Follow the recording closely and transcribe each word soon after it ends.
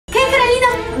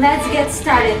let's get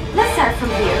started. Let's start from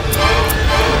here.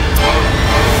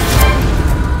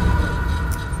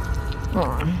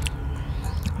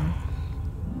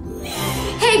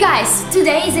 Hey guys,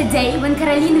 today is a day when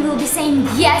Karolina will be saying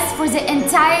yes for the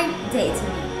entire day to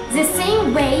me. The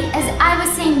same way as I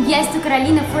was saying yes to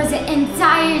Karolina for the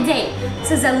entire day.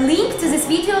 So the link to this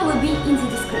video will be in the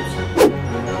description.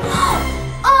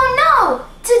 Oh no!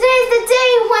 Today is the day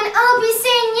when I'll be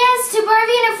saying yes to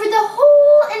Barvina for the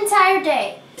whole entire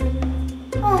day.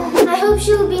 Oh, I hope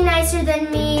she will be nicer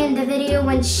than me in the video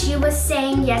when she was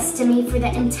saying yes to me for the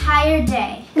entire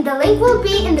day. The link will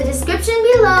be in the description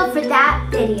below for that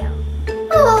video.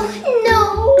 Oh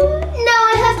no! Now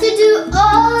I have to do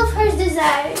all of her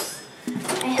desires.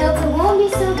 I hope it won't be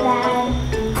so bad.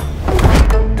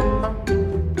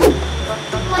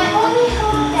 I only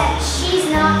hope that she's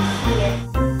not here.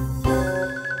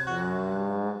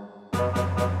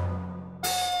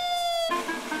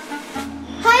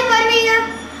 Hi, Barvina.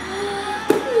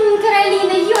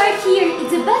 Karolina, you are here.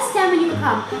 It's the best time when you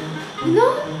come. You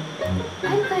know,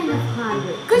 I'm kind of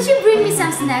hungry. Could you bring me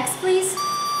some snacks, please?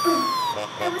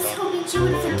 I was hoping she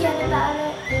would forget about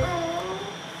it.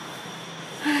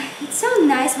 It's so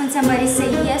nice when somebody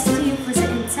says yes to you for the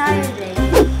entire day.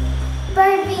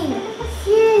 Barvina,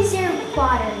 here is your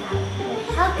watermelon, a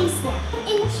healthy snack.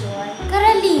 Enjoy.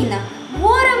 Karolina,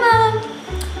 watermelon?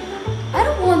 I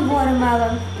don't want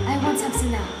watermelon. I want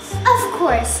something else. Of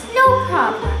course, no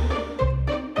problem.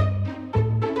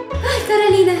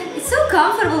 Karolina, it's so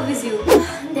comfortable with you.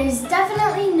 There's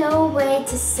definitely no way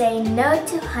to say no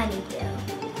to honeydew.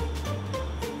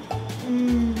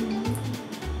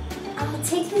 I'll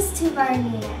take this to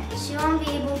Barvina. She won't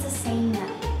be able to say no.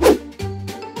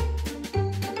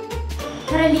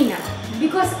 Karolina,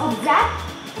 because of that,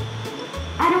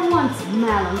 I don't want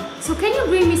melon. So can you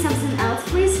bring me something else,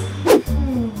 please?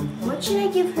 What should I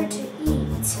give her to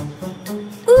eat?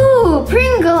 Ooh,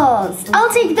 Pringles! I'll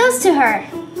take those to her.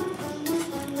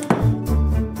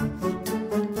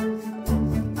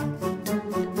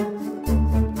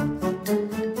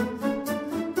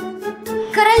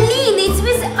 Karolina, it's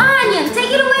with onion.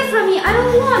 Take it away from me. I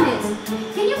don't want it.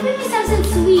 Can you bring me something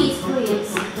sweet,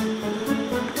 please?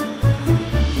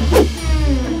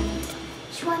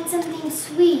 She wants something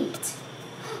sweet.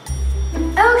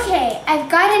 Okay, I've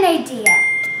got an idea.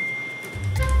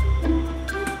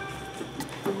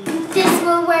 This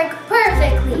will work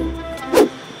perfectly.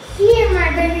 Here,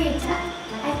 Margarita.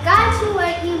 I've got you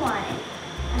what you wanted.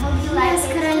 I hope you like it. Yes,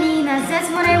 Karolina, that's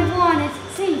what I wanted.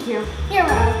 Thank you. You're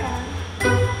welcome.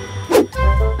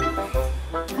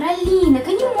 Karolina,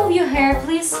 can you move your hair,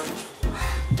 please?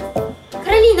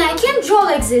 Karolina, I can't draw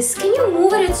like this. Can you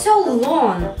move it? It's so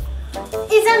long.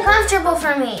 It's uncomfortable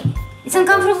for me. It's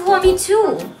uncomfortable for me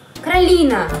too.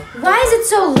 Karolina, why is it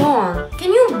so long?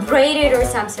 Can you braid it or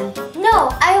something? No,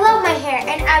 I love my hair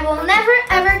and I will never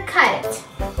ever cut it.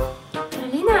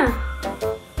 Karolina,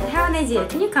 I have an idea.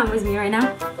 Can you come with me right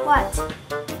now? What?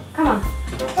 Come on.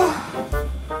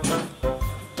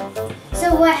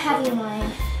 So what have you in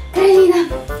mind? Karolina,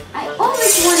 I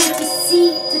always wanted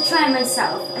to try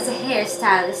myself as a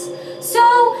hairstylist. So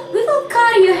we will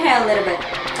cut your hair a little bit.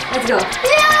 Let's go.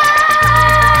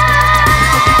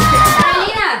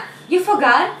 Karolina, you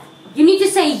forgot? You need to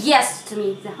say yes to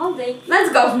me the whole day.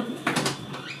 Let's go.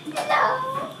 No.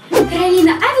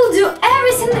 Karolina, I will do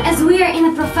everything as we are in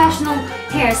a professional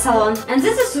hair salon. And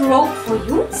this is rope for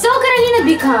you. So Karolina,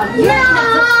 become you're in a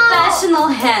professional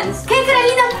hands. Okay,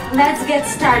 Karolina, let's get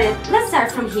started. Let's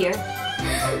start from here.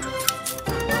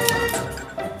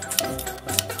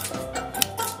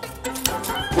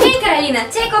 Okay, Karolina,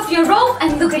 take off your robe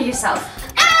and look at yourself.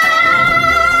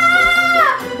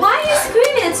 Ah! Why are you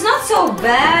screaming? It's not so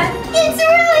bad. It's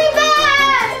really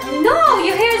bad. No,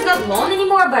 your hair is not long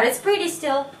anymore, but it's pretty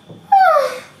still.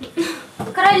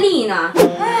 Karolina,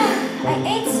 I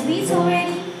ate sweets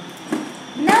already.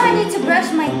 Now I need to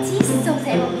brush my teeth so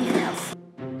they will be healthy.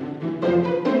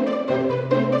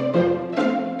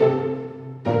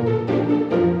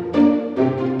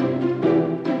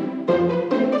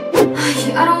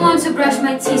 I don't want to brush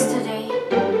my teeth today.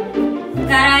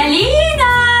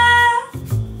 Karolina!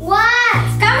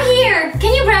 What? Come here.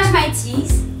 Can you brush my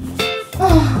teeth?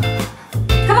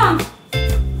 Come on.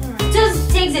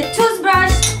 Just take the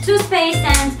toothbrush, toothpaste,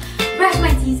 and brush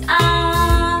my teeth.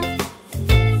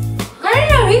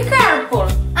 Karolina, be careful.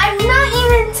 I'm not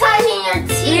even touching your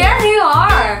teeth. Yes, you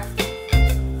are.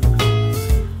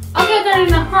 Okay,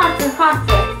 Karolina, careful.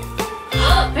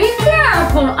 Be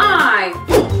careful,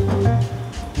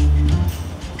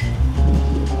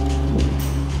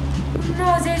 No,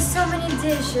 there's so many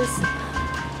dishes.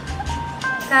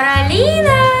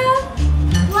 Karolina!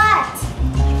 What?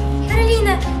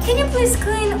 can you please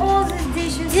clean all the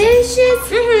dishes?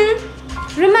 Dishes?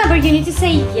 Remember, you need to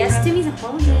say yes to me the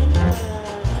whole day.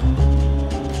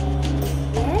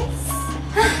 Yes?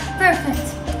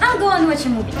 Perfect. I'll go and watch a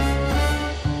movie.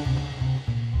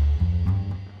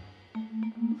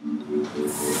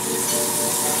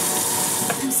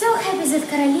 I'm so happy that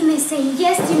Karolina is saying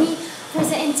yes to me for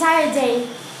the entire day.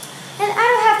 And I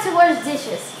don't have to wash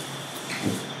dishes.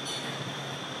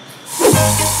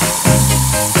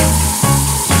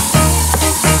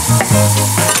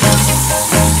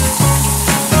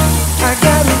 I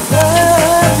got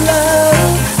love,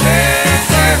 love.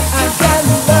 I got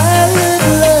love,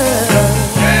 love.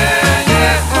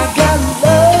 I got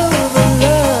love,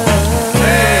 love.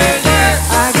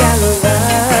 I got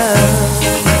love.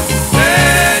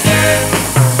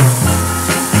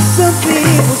 Some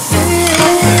people say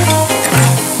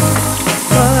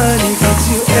money gets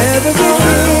you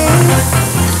everything,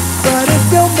 but it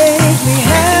don't make me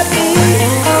happy.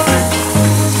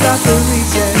 It's not the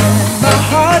reason my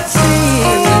heart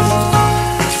sings.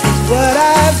 It's what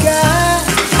I've got.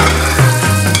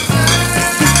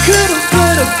 You couldn't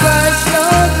put a price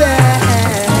on that,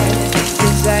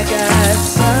 'cause I got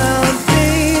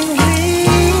something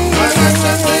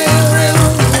real.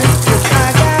 'Cause I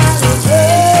got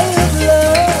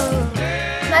love.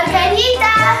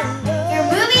 Margarita, your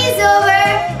movie is over.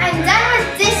 I'm done with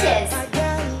dishes.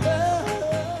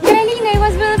 Karolina, it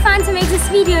was really fun to make this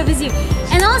video with you.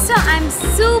 And also, I'm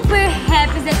super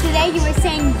happy that today you were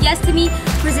saying yes to me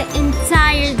for the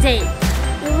entire day.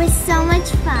 It was so much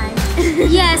fun.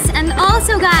 Yes, and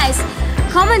also guys,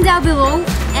 comment down below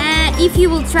if you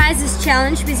will try this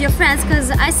challenge with your friends,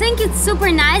 because I think it's super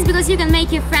nice because you can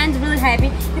make your friends really happy.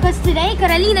 Because today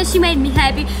Karolina, she made me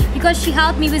happy because she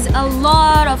helped me with a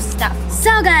lot of stuff.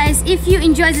 So guys, if you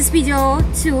enjoyed this video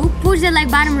too, push the like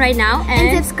button right now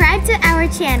And subscribe to our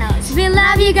channel. we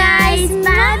love you guys.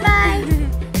 Bye bye.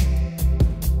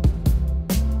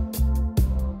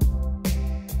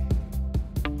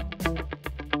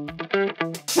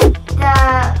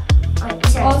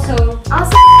 Also